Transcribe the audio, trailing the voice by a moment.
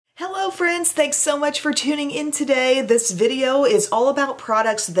Hello friends, thanks so much for tuning in today. This video is all about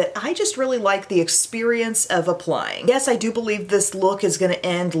products that I just really like the experience of applying. Yes, I do believe this look is going to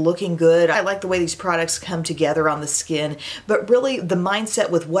end looking good. I like the way these products come together on the skin, but really the mindset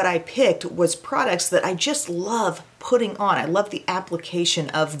with what I picked was products that I just love putting on. I love the application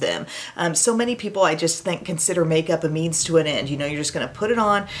of them. So many people I just think consider makeup a means to an end. You know, you're just going to put it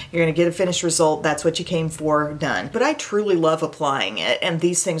on, you're going to get a finished result, that's what you came for, done. But I truly love applying it, and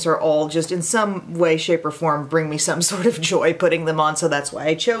these things are all just in some way, shape, or form bring me some sort of joy putting them on, so that's why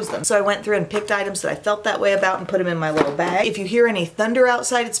I chose them. So I went through and picked items that I felt that way about and put them in my little bag. If you hear any thunder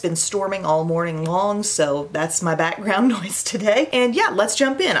outside, it's been storming all morning long, so that's my background noise today. And yeah, let's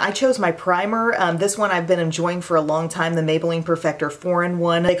jump in. I chose my primer. This one I've been enjoying for a long time, the Maybelline Perfector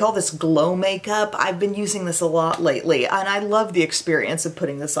 4-in-1. They call this glow makeup. I've been using this a lot lately, and I love the experience of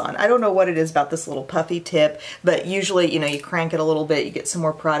putting this on. I don't know what it is about this little puffy tip, but usually, you know, you crank it a little bit, you get some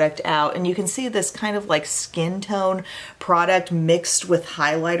more product out, and you can see this kind of like skin tone product mixed with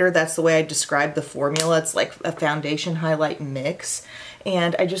highlighter. That's the way I describe the formula. It's like a foundation highlight mix,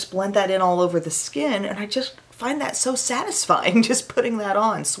 and I just blend that in all over the skin, and I just find that so satisfying just putting that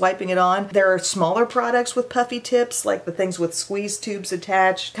on, swiping it on. There are smaller products with puffy tips, like the things with squeeze tubes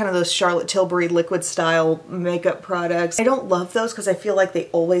attached, kind of those Charlotte Tilbury liquid style makeup products. I don't love those because I feel like they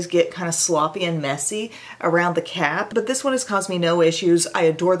always get kind of sloppy and messy around the cap, but this one has caused me no issues. I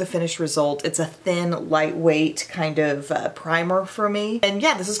adore the finished result. It's a thin, lightweight kind of primer for me. And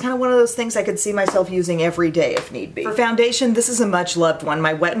yeah, this is kind of one of those things I could see myself using every day if need be. For foundation, this is a much loved one,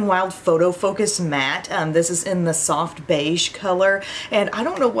 my Wet n Wild Photo Focus Matte. This is in the soft beige color, and I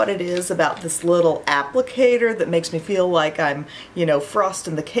don't know what it is about this little applicator that makes me feel like I'm, you know,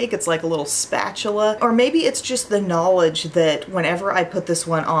 frosting the cake. It's like a little spatula, or maybe it's just the knowledge that whenever I put this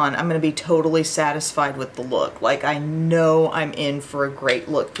one on, I'm going to be totally satisfied with the look. Like, I know I'm in for a great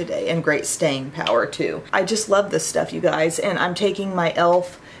look today, and great staying power too. I just love this stuff, you guys, and I'm taking my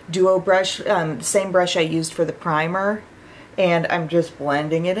e.l.f. Duo brush, same brush I used for the primer, and I'm just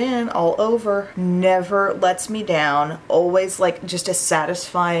blending it in all over. Never lets me down. Always like just a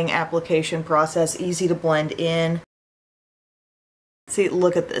satisfying application process, easy to blend in. See,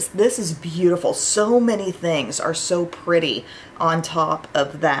 look at this. This is beautiful. So many things are so pretty on top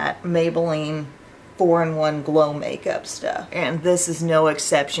of that Maybelline 4-in-1 glow makeup stuff. And this is no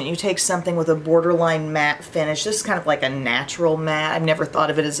exception. You take something with a borderline matte finish. This is kind of like a natural matte. I've never thought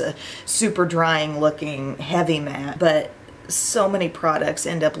of it as a super drying looking heavy matte, but so many products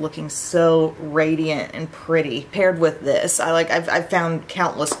end up looking so radiant and pretty paired with this. I've found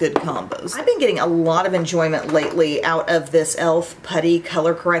countless good combos. I've been getting a lot of enjoyment lately out of this e.l.f. Putty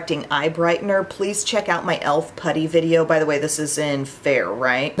Color Correcting Eye Brightener. Please check out my e.l.f. Putty video. By the way, this is in Fair,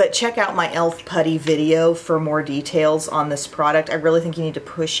 right? But check out my e.l.f. Putty video for more details on this product. I really think you need to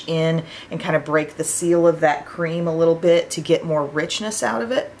push in and kind of break the seal of that cream a little bit to get more richness out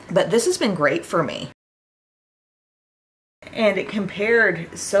of it. But this has been great for me. And it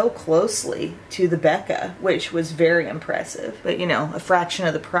compared so closely to the Becca, which was very impressive, but you know, a fraction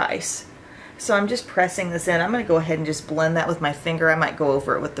of the price. So I'm just pressing this in. I'm going to go ahead and just blend that with my finger. I might go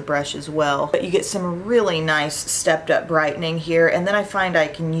over it with the brush as well. But you get some really nice stepped up brightening here, and then I find I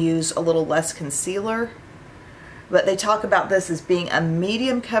can use a little less concealer. But they talk about this as being a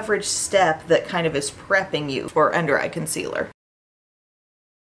medium coverage step that kind of is prepping you for under eye concealer.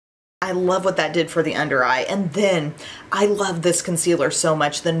 I love what that did for the under eye. And then I love this concealer so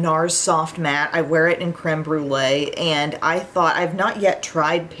much, the NARS Soft Matte. I wear it in Creme Brulee, and I thought, I've not yet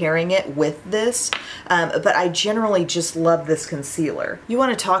tried pairing it with this, but I generally just love this concealer. You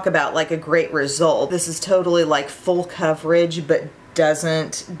want to talk about like a great result. This is totally like full coverage, but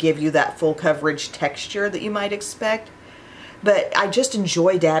doesn't give you that full coverage texture that you might expect. But I just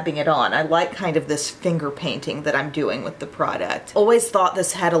enjoy dabbing it on. I like kind of this finger painting that I'm doing with the product. Always thought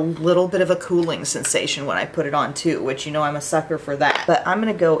this had a little bit of a cooling sensation when I put it on too, which, you know, I'm a sucker for that. But I'm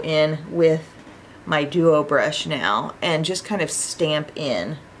gonna go in with my Duo brush now and just kind of stamp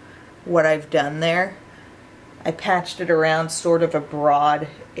in what I've done there. I patched it around sort of a broad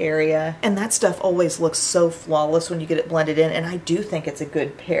area, and that stuff always looks so flawless when you get it blended in, and I do think it's a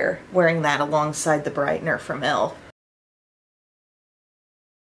good pair, wearing that alongside the brightener from e.l.f.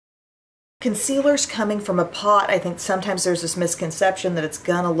 Concealers coming from a pot, I think sometimes there's this misconception that it's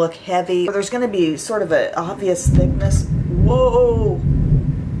gonna look heavy, or there's gonna be sort of an obvious thickness. Whoa!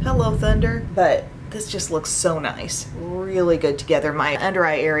 Hello, thunder. But This just looks so nice. Really good together. My under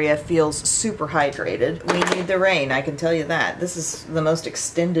eye area feels super hydrated. We need the rain, I can tell you that. This is the most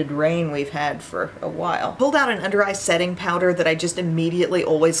extended rain we've had for a while. Pulled out an under eye setting powder that I just immediately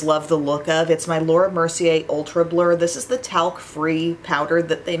always love the look of. It's my Laura Mercier Ultra Blur. This is the talc-free powder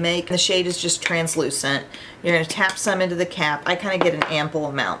that they make. The shade is just translucent. You're gonna tap some into the cap. I kind of get an ample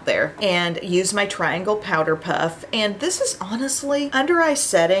amount there. And use my triangle powder puff. And this is honestly, under eye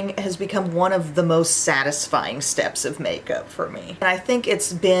setting has become one of the most satisfying steps of makeup for me. And I think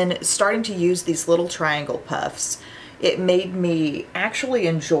it's been starting to use these little triangle puffs. It made me actually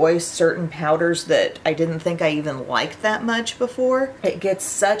enjoy certain powders that I didn't think I even liked that much before. It gets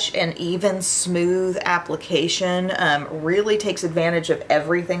such an even, smooth application, really takes advantage of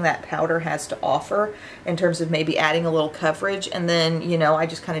everything that powder has to offer in terms of maybe adding a little coverage, and then, you know, I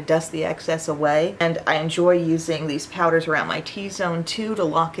just kind of dust the excess away. And I enjoy using these powders around my T-zone too to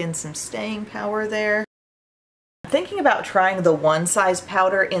lock in some staying power there. I'm thinking about trying the One Size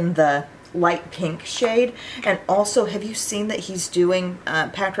powder in the light pink shade. And also, have you seen that he's doing,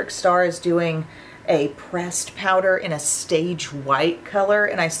 Patrick Starr is doing a pressed powder in a stage white color,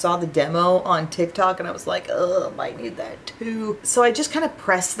 and I saw the demo on TikTok and I was like, oh, I might need that too. So I just kind of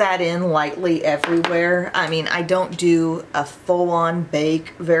press that in lightly everywhere. I mean, I don't do a full-on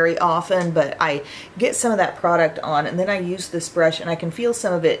bake very often, but I get some of that product on, and then I use this brush and I can feel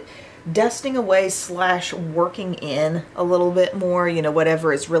some of it dusting away / working in a little bit more. You know,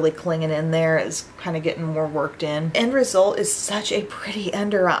 whatever is really clinging in there is kind of getting more worked in. End result is such a pretty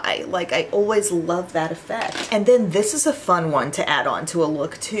under eye. Like, I always love that effect. And then this is a fun one to add on to a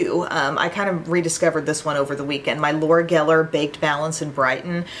look too. I kind of rediscovered this one over the weekend. My Laura Geller Baked Balance and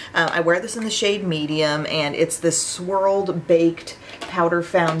Brighten. I wear this in the shade medium, and it's this swirled baked powder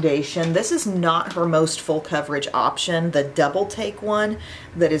foundation. This is not her most full coverage option. The double take one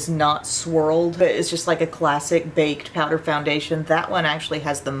that is not swirled, but it's just like a classic baked powder foundation. That one actually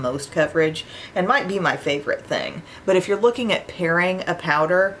has the most coverage and might be my favorite thing. But if you're looking at pairing a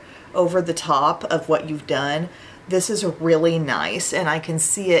powder over the top of what you've done, this is really nice, and I can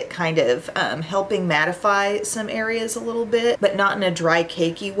see it kind of helping mattify some areas a little bit, but not in a dry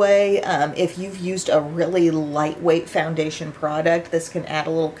cakey way. If you've used a really lightweight foundation product, this can add a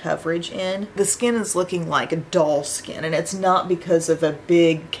little coverage in. The skin is looking like a doll skin, and it's not because of a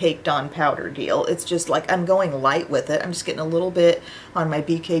big caked on powder deal. It's just like I'm going light with it. I'm just getting a little bit on my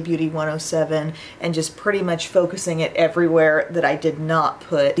BK Beauty 107 and just pretty much focusing it everywhere that I did not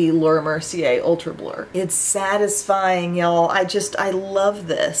put the Laura Mercier Ultra Blur. It's satisfying, y'all. I love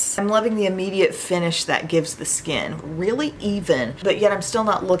this. I'm loving the immediate finish that gives the skin. Really even, but yet I'm still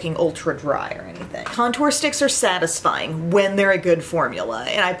not looking ultra dry or anything. Contour sticks are satisfying when they're a good formula,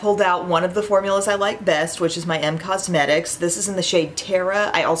 and I pulled out one of the formulas I like best, which is my M Cosmetics. This is in the shade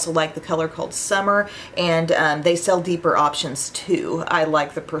Terra. I also like the color called Summer, and they sell deeper options too. I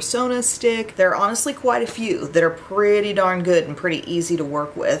like the Persona stick. There are honestly quite a few that are pretty darn good and pretty easy to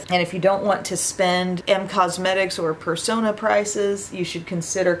work with. And if you don't want to spend M Cosmetics or Persona prices, you should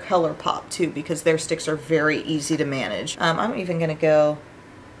consider ColourPop too, because their sticks are very easy to manage. I'm even gonna go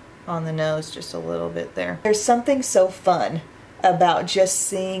on the nose just a little bit there. There's something so fun about just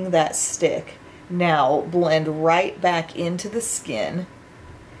seeing that stick now blend right back into the skin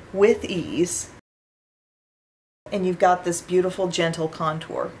with ease, and you've got this beautiful gentle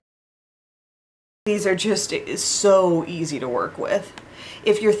contour. These are just so easy to work with.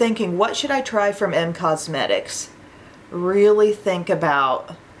 If you're thinking, what should I try from M Cosmetics? Really think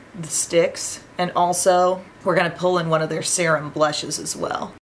about the sticks, and also we're going to pull in one of their serum blushes as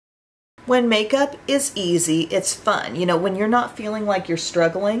well. When makeup is easy, it's fun. You know, when you're not feeling like you're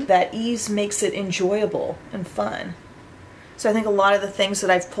struggling, that ease makes it enjoyable and fun. So I think a lot of the things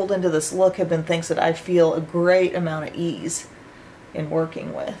that I've pulled into this look have been things that I feel a great amount of ease in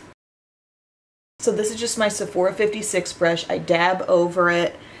working with. So this is just my Sephora 56 brush. I dab over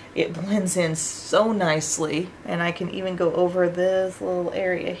it. It blends in so nicely, and I can even go over this little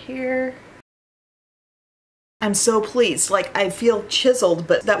area here. I'm so pleased. Like, I feel chiseled,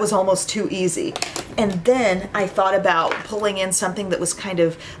 but that was almost too easy. And then I thought about pulling in something that was kind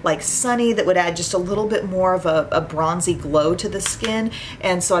of like sunny, that would add just a little bit more of a bronzy glow to the skin.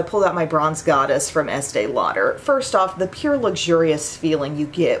 And so I pulled out my Bronze Goddess from Estee Lauder. First off, the pure luxurious feeling you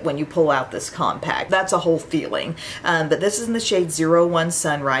get when you pull out this compact. That's a whole feeling. But this is in the shade 01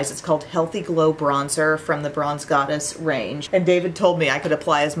 Sunrise. It's called Healthy Glow Bronzer from the Bronze Goddess range. And David told me I could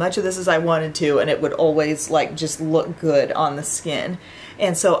apply as much of this as I wanted to, and it would always like just look good on the skin.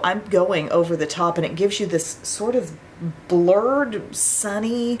 And so I'm going over the top, and it gives you this sort of blurred,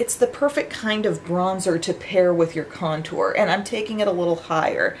 sunny. It's the perfect kind of bronzer to pair with your contour, and I'm taking it a little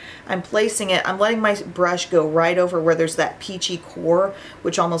higher. I'm placing it, I'm letting my brush go right over where there's that peachy core,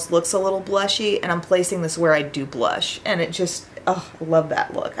 which almost looks a little blushy, and I'm placing this where I do blush, and it just, oh, I love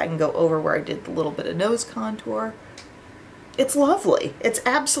that look. I can go over where I did the little bit of nose contour. It's lovely. It's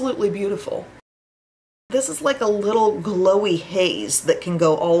absolutely beautiful. This is like a little glowy haze that can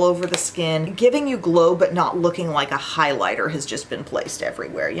go all over the skin, giving you glow but not looking like a highlighter has just been placed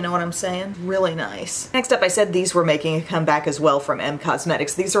everywhere. You know what I'm saying? Really nice. Next up, I said these were making a comeback as well from M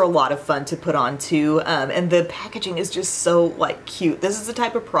Cosmetics. These are a lot of fun to put on too, and the packaging is just so like cute. This is the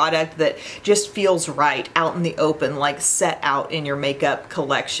type of product that just feels right out in the open, like set out in your makeup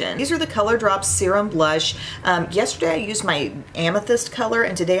collection. These are the Color Drops Serum Blush. Yesterday I used my amethyst color,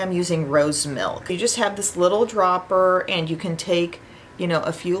 and today I'm using Rose Milk. You just have this little dropper, and you can take, you know,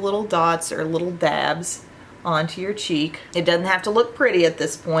 a few little dots or little dabs onto your cheek. It doesn't have to look pretty at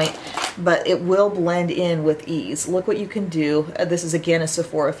this point, but it will blend in with ease. Look what you can do. This is again a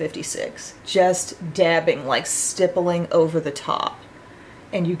Sephora 56. Just dabbing, like stippling over the top,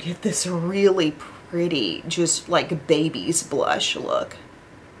 and you get this really pretty, just like baby's blush look.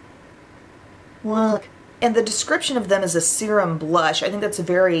 Look. And the description of them as a serum blush, I think that's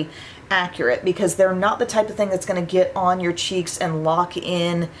very accurate, because they're not the type of thing that's going to get on your cheeks and lock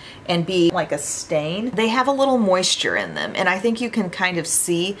in and be like a stain. They have a little moisture in them, and I think you can kind of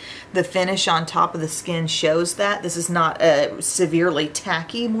see the finish on top of the skin shows that. This is not a severely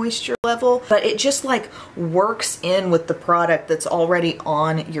tacky moisture level, but it just like works in with the product that's already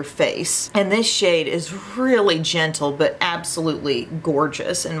on your face. And this shade is really gentle but absolutely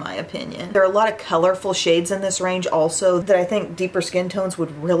gorgeous in my opinion. There are a lot of colorful shades in this range also that I think deeper skin tones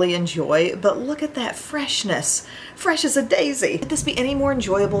would really enjoy, but look at that freshness. Fresh as a daisy. Could this be any more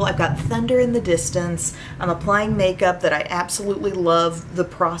enjoyable? I've got thunder in the distance. I'm applying makeup that I absolutely love the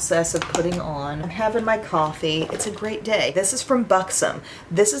process of putting on. I'm having my coffee. It's a great day. This is from Buxom.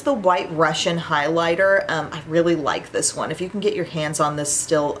 This is the White Russian highlighter. I really like this one. If you can get your hands on this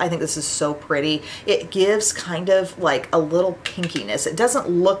still, I think this is so pretty. It gives kind of like a little pinkiness. It doesn't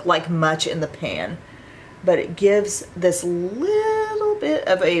look like much in the pan, but it gives this little bit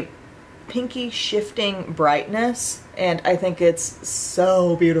of a pinky shifting brightness, and I think it's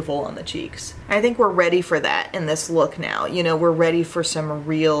so beautiful on the cheeks. I think we're ready for that in this look now. You know, we're ready for some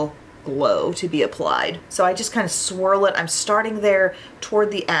real glow to be applied. So I just kind of swirl it. I'm starting there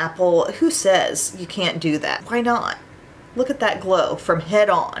toward the apple. Who says you can't do that? Why not? Look at that glow from head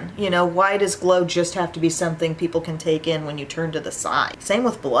on. You know, why does glow just have to be something people can take in when you turn to the side? Same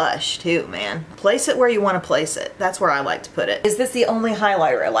with blush too, man. Place it where you want to place it. That's where I like to put it. Is this the only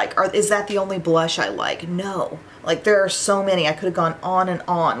highlighter I like? Or is that the only blush I like? No. Like, there are so many. I could have gone on and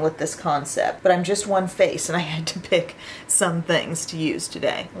on with this concept, but I'm just one face and I had to pick some things to use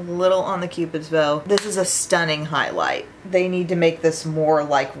today. A little on the Cupid's bow. This is a stunning highlight. They need to make this more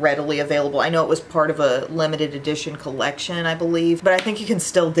like readily available. I know it was part of a limited edition collection, I believe, but I think you can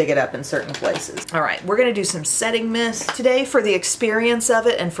still dig it up in certain places. All right, we're gonna do some setting mist. Today, for the experience of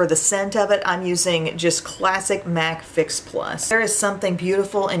it and for the scent of it, I'm using just classic MAC Fix Plus. There is something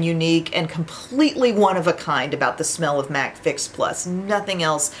beautiful and unique and completely one of a kind about the smell of MAC Fix Plus. Nothing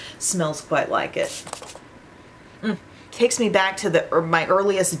else smells quite like it. Takes me back to my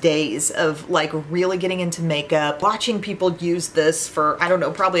earliest days of like really getting into makeup, watching people use this for, I don't know,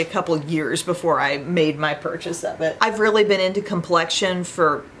 probably a couple years before I made my purchase of it. I've really been into complexion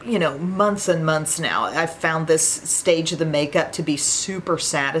for, you know, months and months now. I've found this stage of the makeup to be super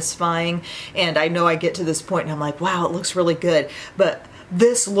satisfying, and I know I get to this point and I'm like, wow, it looks really good, but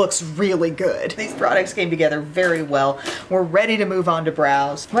this looks really good. These products came together very well. We're ready to move on to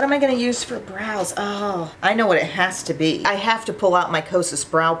brows. What am I gonna use for brows? Oh, I know what it has to be. I have to pull out my Kosas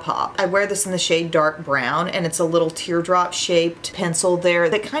Brow Pop. I wear this in the shade dark brown, and it's a little teardrop shaped pencil there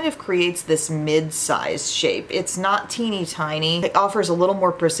that kind of creates this mid-size shape. It's not teeny tiny. It offers a little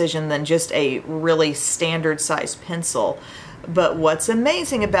more precision than just a really standard size pencil. But what's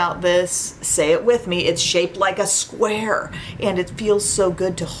amazing about this, say it with me, it's shaped like a square, and it feels so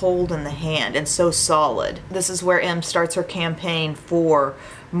good to hold in the hand and so solid. This is where M starts her campaign for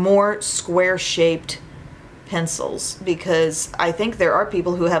more square-shaped pencils, because I think there are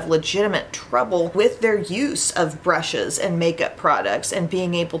people who have legitimate trouble with their use of brushes and makeup products and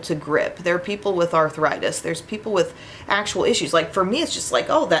being able to grip. There are people with arthritis. There's people with actual issues. Like for me, it's just like,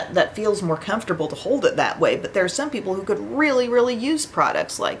 oh, that feels more comfortable to hold it that way. But there are some people who could really, really use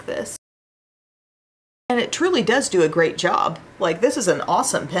products like this. And it truly does do a great job. Like, this is an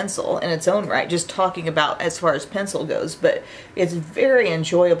awesome pencil in its own right, just talking about as far as pencil goes, but it's very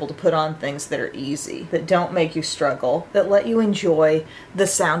enjoyable to put on things that are easy, that don't make you struggle, that let you enjoy the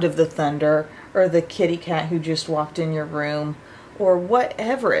sound of the thunder, or the kitty cat who just walked in your room, or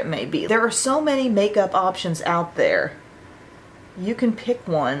whatever it may be. There are so many makeup options out there. You can pick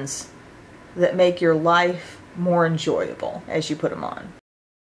ones that make your life more enjoyable as you put them on.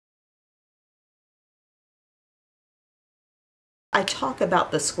 I talk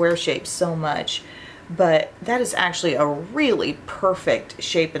about the square shape so much, but that is actually a really perfect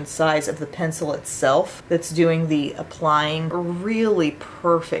shape and size of the pencil itself that's doing the applying. A really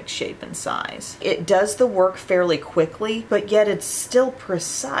perfect shape and size. It does the work fairly quickly, but yet it's still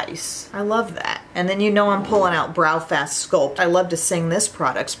precise. I love that. And then you know I'm pulling out Brow Fast Sculpt. I love to sing this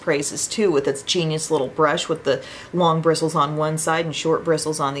product's praises too, with its genius little brush with the long bristles on one side and short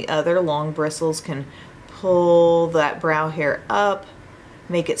bristles on the other. Long bristles can pull that brow hair up,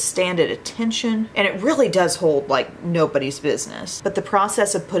 make it stand at attention, and it really does hold like nobody's business. But the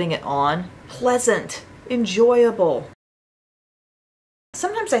process of putting it on, pleasant, enjoyable.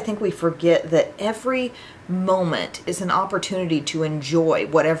 Sometimes I think we forget that every moment is an opportunity to enjoy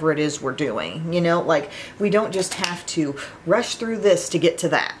whatever it is we're doing. You know, like, we don't just have to rush through this to get to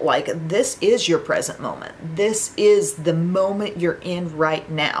that. Like, this is your present moment. This is the moment you're in right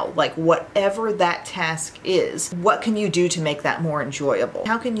now. Like, whatever that task is, what can you do to make that more enjoyable?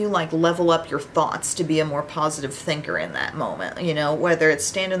 How can you like level up your thoughts to be a more positive thinker in that moment? You know, whether it's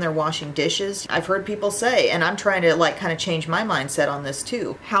standing there washing dishes. I've heard people say, and I'm trying to like kind of change my mindset on this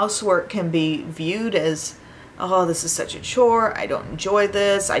too. Housework can be viewed as, oh, this is such a chore, I don't enjoy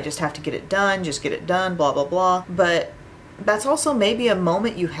this, I just have to get it done, just get it done, blah, blah, blah. But that's also maybe a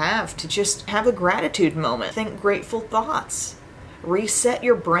moment you have to just have a gratitude moment. Think grateful thoughts. Reset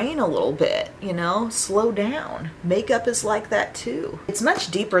your brain a little bit, you know, slow down. Makeup is like that too. It's much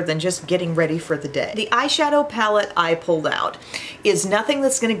deeper than just getting ready for the day. The eyeshadow palette I pulled out is nothing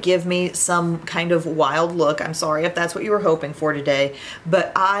that's gonna give me some kind of wild look. I'm sorry if that's what you were hoping for today,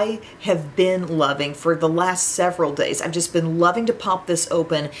 but I have been loving for the last several days. I've just been loving to pop this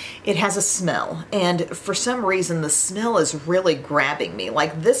open. It has a smell, and for some reason the smell is really grabbing me.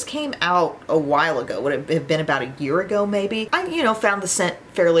 Like, this came out a while ago. Would it have been about a year ago maybe? You know, found the scent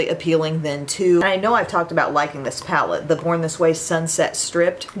fairly appealing then too. And I know I've talked about liking this palette, the Born This Way Sunset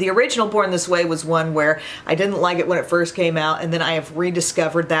Stripped. The original Born This Way was one where I didn't like it when it first came out, and then I have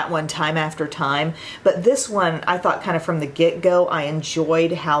rediscovered that one time after time. But this one, I thought kind of from the get-go, I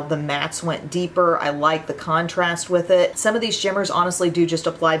enjoyed how the mattes went deeper. I like the contrast with it. Some of these shimmers honestly do just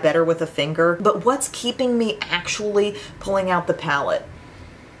apply better with a finger. But what's keeping me actually pulling out the palette?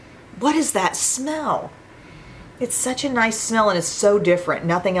 What is that smell? It's such a nice smell, and it's so different.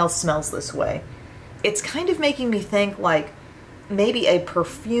 Nothing else smells this way. It's kind of making me think like maybe a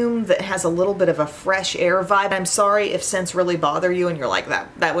perfume that has a little bit of a fresh air vibe. I'm sorry if scents really bother you and you're like,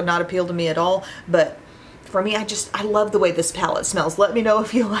 that would not appeal to me at all, but for me, I love the way this palette smells. Let me know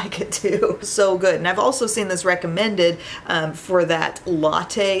if you like it too. So good. And I've also seen this recommended for that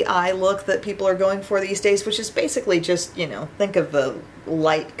latte eye look that people are going for these days, which is basically just, you know, think of the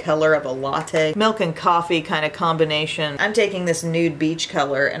light color of a latte. Milk and coffee kind of combination. I'm taking this nude beach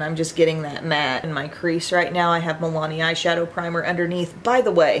color and I'm just getting that matte in my crease right now. I have Milani eyeshadow primer underneath. By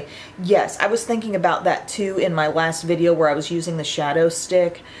the way, yes, I was thinking about that too in my last video where I was using the shadow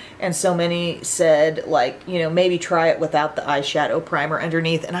stick, and so many said like, you know, maybe try it without the eyeshadow primer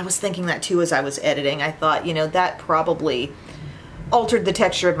underneath, and I was thinking that too as I was editing. I thought, you know, that probably altered the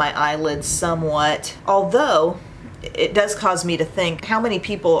texture of my eyelids somewhat, although it does cause me to think how many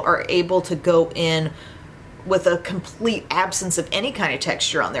people are able to go in with a complete absence of any kind of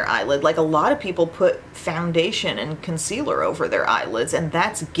texture on their eyelid. Like, a lot of people put foundation and concealer over their eyelids, and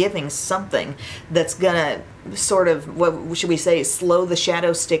that's giving something that's gonna sort of, what should we say, slow the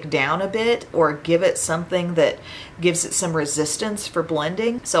shadow stick down a bit, or give it something that gives it some resistance for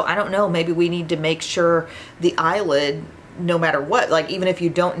blending. So I don't know, maybe we need to make sure the eyelid, no matter what, like even if you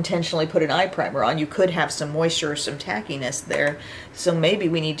don't intentionally put an eye primer on, you could have some moisture or some tackiness there. So maybe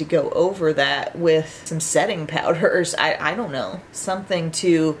we need to go over that with some setting powders. I don't know, something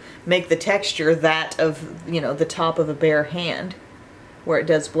to make the texture that of, you know, the top of a bare hand, where it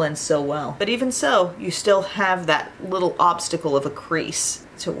does blend so well. But even so, you still have that little obstacle of a crease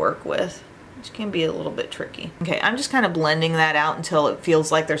to work with, which can be a little bit tricky. Okay, I'm just kind of blending that out until it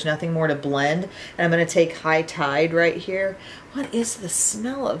feels like there's nothing more to blend. And I'm gonna take High Tide right here. What is the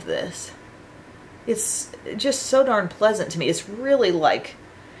smell of this? It's just so darn pleasant to me. It's really like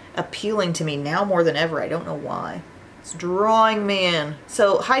appealing to me now more than ever. I don't know why. It's drawing me in.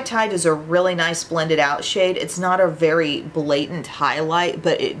 So High Tide is a really nice blended out shade. It's not a very blatant highlight,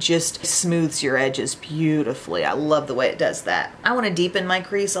 but it just smooths your edges beautifully. I love the way it does that. I want to deepen my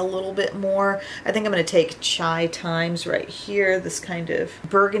crease a little bit more. I think I'm going to take Chai Times right here, this kind of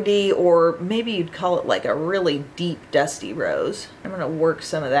burgundy, or maybe you'd call it like a really deep dusty rose. I'm going to work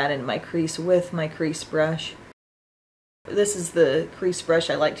some of that in my crease with my crease brush. This is the crease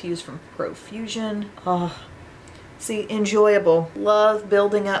brush I like to use from Profusion. Oh, see, enjoyable. Love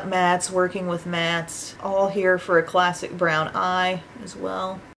building up mattes, working with mattes. All here for a classic brown eye as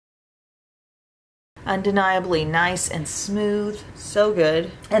well. Undeniably nice and smooth. So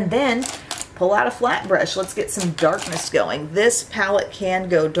good. And then pull out a flat brush. Let's get some darkness going. This palette can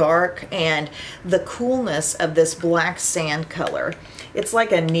go dark, and the coolness of this black sand color. It's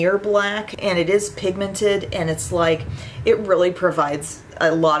like a near black, and it is pigmented, and it's like, it really provides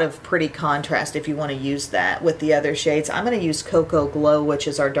a lot of pretty contrast if you want to use that with the other shades. I'm going to use Cocoa Glow, which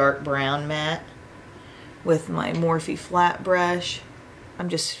is our dark brown matte, with my Morphe flat brush. I'm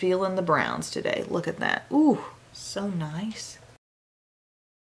just feeling the browns today. Look at that. Ooh, so nice.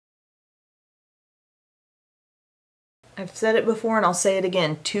 I've said it before and I'll say it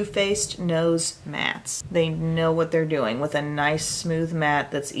again, Too Faced knows mattes. They know what they're doing with a nice smooth matte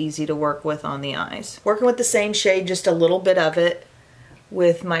that's easy to work with on the eyes. Working with the same shade, just a little bit of it,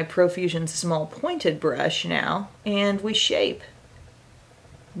 with my Profusion small pointed brush now, and we shape.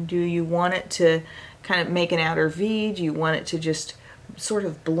 Do you want it to kind of make an outer V? Do you want it to just sort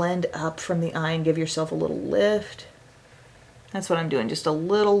of blend up from the eye and give yourself a little lift? That's what I'm doing, just a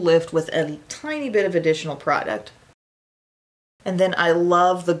little lift with a tiny bit of additional product. And then I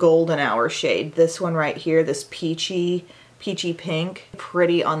love the Golden Hour shade. This one right here, this peachy pink,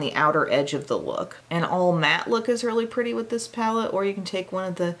 pretty on the outer edge of the look. And all matte look is really pretty with this palette, or you can take one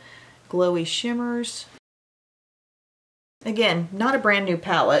of the glowy shimmers. Again, not a brand new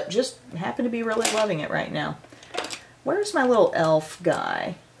palette, just happen to be really loving it right now. Where's my little elf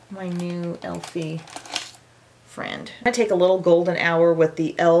guy? My new elfie friend. I take a little Golden Hour with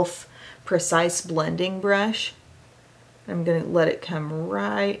the elf Precise Blending brush. I'm going to let it come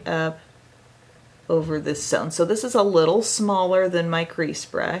right up over this zone. So this is a little smaller than my crease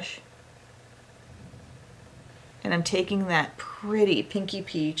brush. And I'm taking that pretty pinky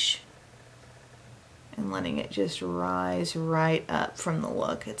peach and letting it just rise right up from the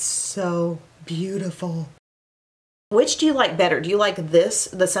look. It's so beautiful. Which do you like better? Do you like this,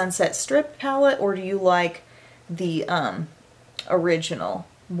 the Sunset Strip palette, or do you like the original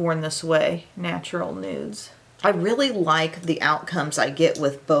Born This Way Natural Nudes? I really like the outcomes I get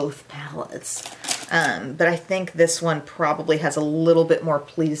with both palettes, but I think this one probably has a little bit more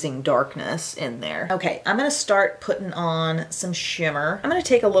pleasing darkness in there. Okay, I'm going to start putting on some shimmer. I'm going to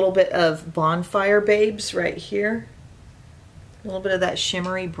take a little bit of Bonfire Babes right here, a little bit of that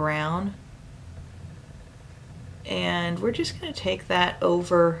shimmery brown, and we're just going to take that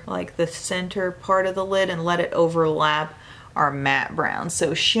over like the center part of the lid and let it overlap our matte brown.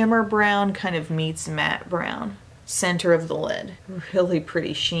 So shimmer brown kind of meets matte brown, center of the lid. Really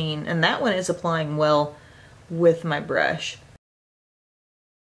pretty sheen, and that one is applying well with my brush.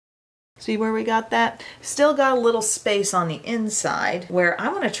 See where we got that? Still got a little space on the inside where I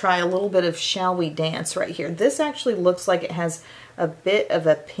want to try a little bit of Shall We Dance right here. This actually looks like it has a bit of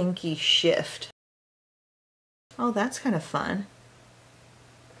a pinky shift. Oh, that's kind of fun.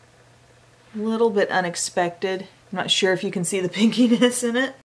 A little bit unexpected. I'm not sure if you can see the pinkiness in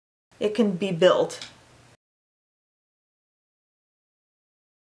it. It can be built.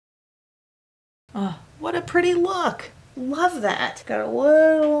 Oh, what a pretty look. Love that. Got a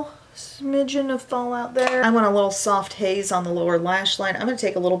little smidgen of fallout there. I want a little soft haze on the lower lash line. I'm going to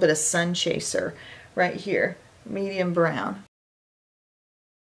take a little bit of Sun Chaser right here, medium brown,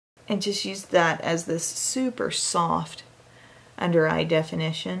 and just use that as this super soft under eye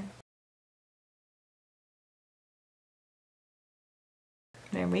definition.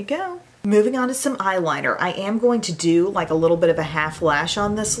 There we go. Moving on to some eyeliner. I am going to do like a little bit of a half lash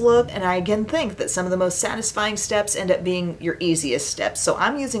on this look, and I again think that some of the most satisfying steps end up being your easiest steps. So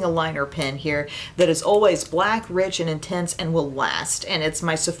I'm using a liner pen here that is always black, rich, and intense and will last. And it's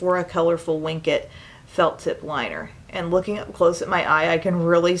my Sephora Colorful Wink It felt tip liner. And looking up close at my eye, I can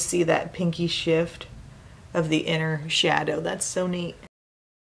really see that pinky shift of the inner shadow. That's so neat.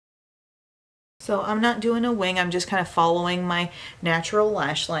 So I'm not doing a wing, I'm just kind of following my natural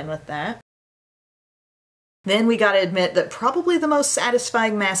lash line with that. Then we gotta admit that probably the most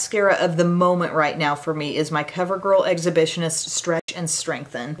satisfying mascara of the moment right now for me is my CoverGirl Exhibitionist Stretch and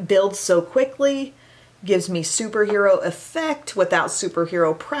Strengthen. Builds so quickly, gives me superhero effect without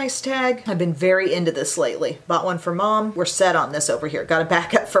superhero price tag. I've been very into this lately. Bought one for mom. We're set on this over here. Got a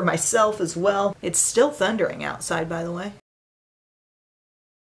backup for myself as well. It's still thundering outside, by the way.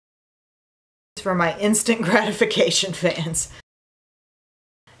 It's for my instant gratification fans.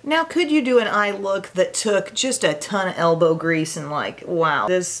 Now, could you do an eye look that took just a ton of elbow grease and like, wow,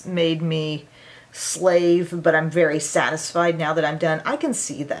 this made me slave, but I'm very satisfied now that I'm done? I can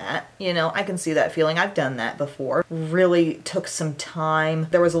see that, you know, I can see that feeling. I've done that before. Really took some time.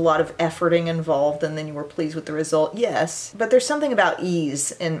 There was a lot of efforting involved, and then you were pleased with the result. Yes, but there's something about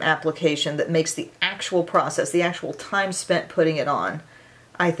ease in application that makes the actual process, the actual time spent putting it on,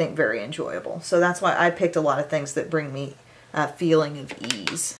 I think very enjoyable. So that's why I picked a lot of things that bring me a feeling of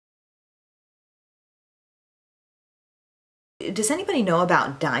ease. Does anybody know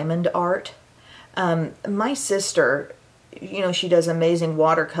about diamond art? My sister, you know, she does amazing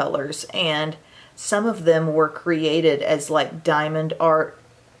watercolors, and some of them were created as like diamond art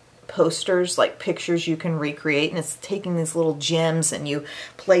posters, like pictures you can recreate, and it's taking these little gems and you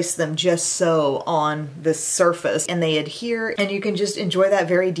place them just so on this surface and they adhere, and you can just enjoy that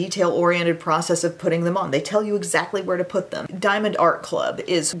very detail-oriented process of putting them on. They tell you exactly where to put them. Diamond Art Club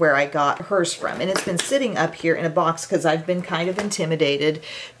is where I got hers from, and it's been sitting up here in a box because I've been kind of intimidated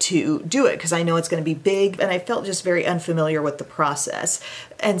to do it because I know it's going to be big, and I felt just very unfamiliar with the process.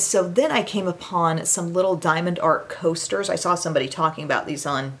 And so then I came upon some little diamond art coasters. I saw somebody talking about these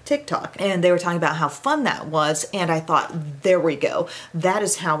on TikTok, and they were talking about how fun that was, and I thought, there we go. That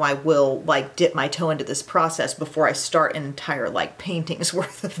is how I will like dip my toe into this process before I start an entire like painting's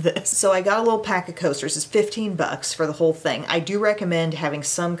worth of this. So I got a little pack of coasters. It's 15 bucks for the whole thing. I do recommend having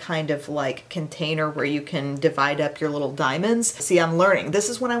some kind of like container where you can divide up your little diamonds. See, I'm learning. This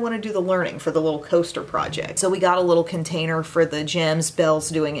is when I want to do the learning for the little coaster project. So we got a little container for the gems. Belle's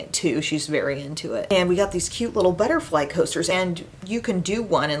doing it too. She's very into it. And we got these cute little butterfly coasters, and you can do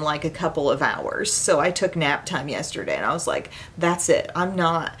one in like a couple of hours. So I took nap time yesterday and I was like, that's it. I'm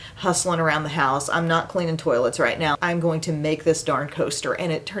not hustling around the house. I'm not cleaning toilets right now. I'm going to make this darn coaster,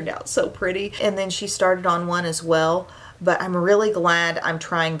 and it turned out so pretty. And then she started on one as well. But I'm really glad I'm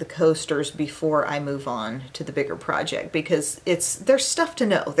trying the coasters before I move on to the bigger project, because there's stuff to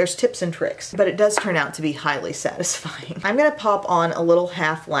know. There's tips and tricks, but it does turn out to be highly satisfying. I'm gonna pop on a little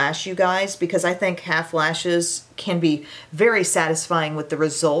half lash, you guys, because I think half lashes can be very satisfying with the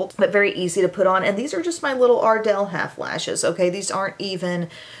result, but very easy to put on. And these are just my little Ardell half lashes, okay? These aren't even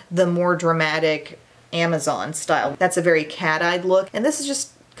the more dramatic Amazon style. That's a very cat-eyed look, and this is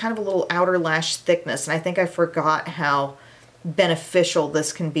just kind of a little outer lash thickness, and I think I forgot how beneficial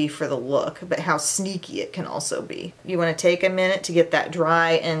this can be for the look, but how sneaky it can also be. You want to take a minute to get that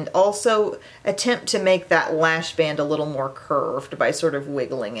dry, and also attempt to make that lash band a little more curved by sort of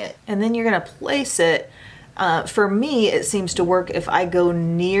wiggling it. And then you're going to place it. For me, it seems to work if I go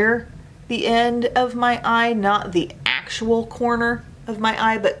near the end of my eye, not the actual corner of my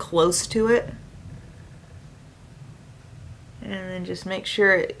eye, but close to it. And then just make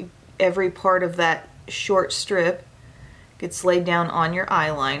sure every part of that short strip gets laid down on your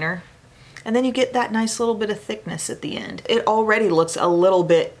eyeliner. And then you get that nice little bit of thickness at the end. It already looks a little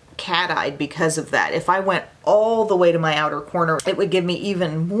bit cat-eyed because of that. If I went all the way to my outer corner, it would give me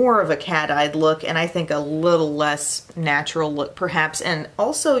even more of a cat-eyed look, and I think a little less natural look perhaps. And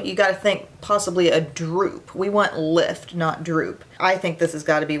also you got to think possibly a droop. We want lift, not droop. I think this has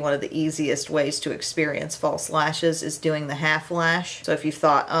got to be one of the easiest ways to experience false lashes, is doing the half lash. So if you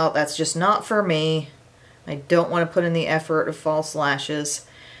thought, oh, that's just not for me, I don't want to put in the effort of false lashes,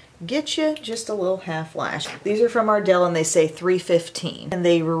 get you just a little half lash. These are from Ardell, and they say $3.15, and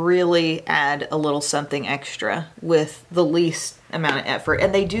they really add a little something extra with the least amount of effort,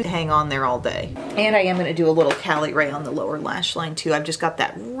 and they do hang on there all day. And I am going to do a little Cali Ray on the lower lash line too. I've just got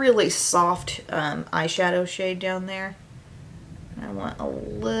that really soft eyeshadow shade down there. I want a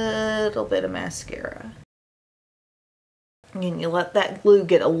little bit of mascara. And you let that glue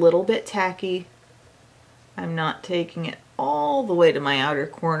get a little bit tacky. I'm not taking it all the way to my outer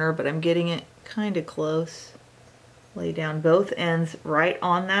corner, but I'm getting it kind of close. Lay down both ends right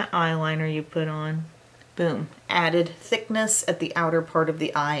on that eyeliner you put on. Boom. Added thickness at the outer part of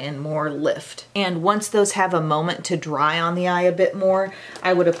the eye and more lift. And once those have a moment to dry on the eye a bit more,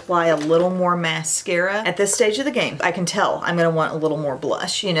 I would apply a little more mascara. At this stage of the game, I can tell I'm going to want a little more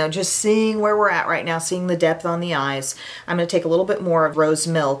blush. You know, just seeing where we're at right now, seeing the depth on the eyes, I'm going to take a little bit more of Rose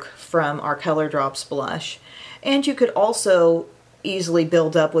Milk from our Color Drops blush. And you could also easily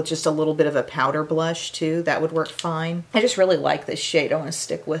build up with just a little bit of a powder blush too. That would work fine. I just really like this shade. I want to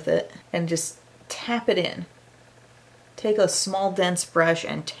stick with it and just tap it in. Take a small dense brush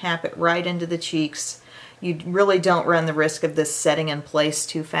and tap it right into the cheeks. You really don't run the risk of this setting in place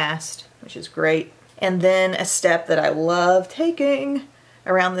too fast, which is great. And then a step that I love taking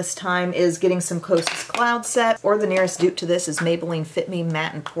around this time is getting some Kosas Cloud Set, or the nearest dupe to this is Maybelline Fit Me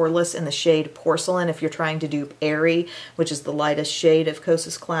Matte and Poreless in the shade Porcelain if you're trying to dupe Airy, which is the lightest shade of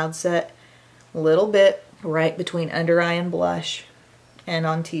Kosas Cloud Set. A little bit right between under eye and blush and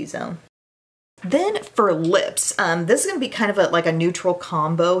on T-zone. Then for lips, this is going to be kind of like a neutral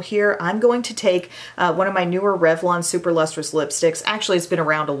combo here. I'm going to take one of my newer Revlon Super Lustrous lipsticks. Actually, it's been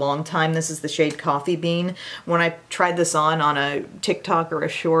around a long time. This is the shade Coffee Bean. When I tried this on a TikTok or a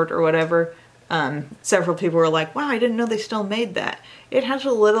short or whatever, several people were like, wow, I didn't know they still made that. It has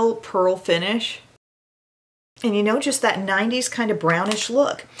a little pearl finish. And you know, just that 90s kind of brownish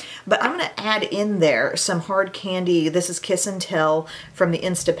look. But I'm going to add in there some hard candy. This is Kiss and Tell from the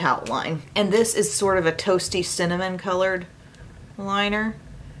Instapout line. And this is sort of a toasty cinnamon colored liner.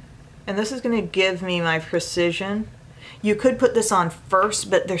 And this is going to give me my precision. You could put this on first,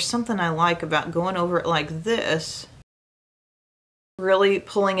 but there's something I like about going over it like this. Really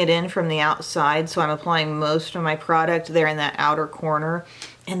pulling it in from the outside, so I'm applying most of my product there in that outer corner.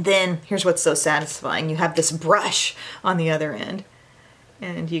 And then here's what's so satisfying. You have this brush on the other end,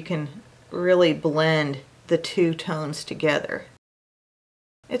 and you can really blend the two tones together.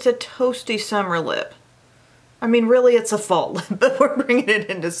 It's a toasty summer lip. I mean, really, it's a fall lip, but we're bringing it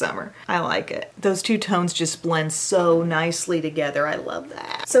into summer. I like it. Those two tones just blend so nicely together. I love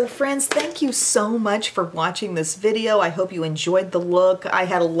that. So friends, thank you so much for watching this video. I hope you enjoyed the look. I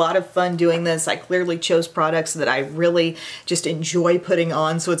had a lot of fun doing this. I clearly chose products that I really just enjoy putting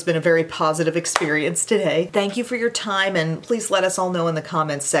on, so it's been a very positive experience today. Thank you for your time, and please let us all know in the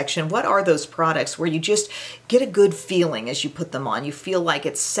comments section, what are those products where you just get a good feeling as you put them on? You feel like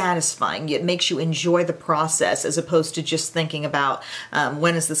it's satisfying. It makes you enjoy the process, as opposed to just thinking about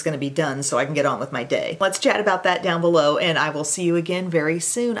when is this going to be done so I can get on with my day. Let's chat about that down below, and I will see you again very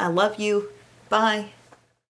soon. I love you. Bye.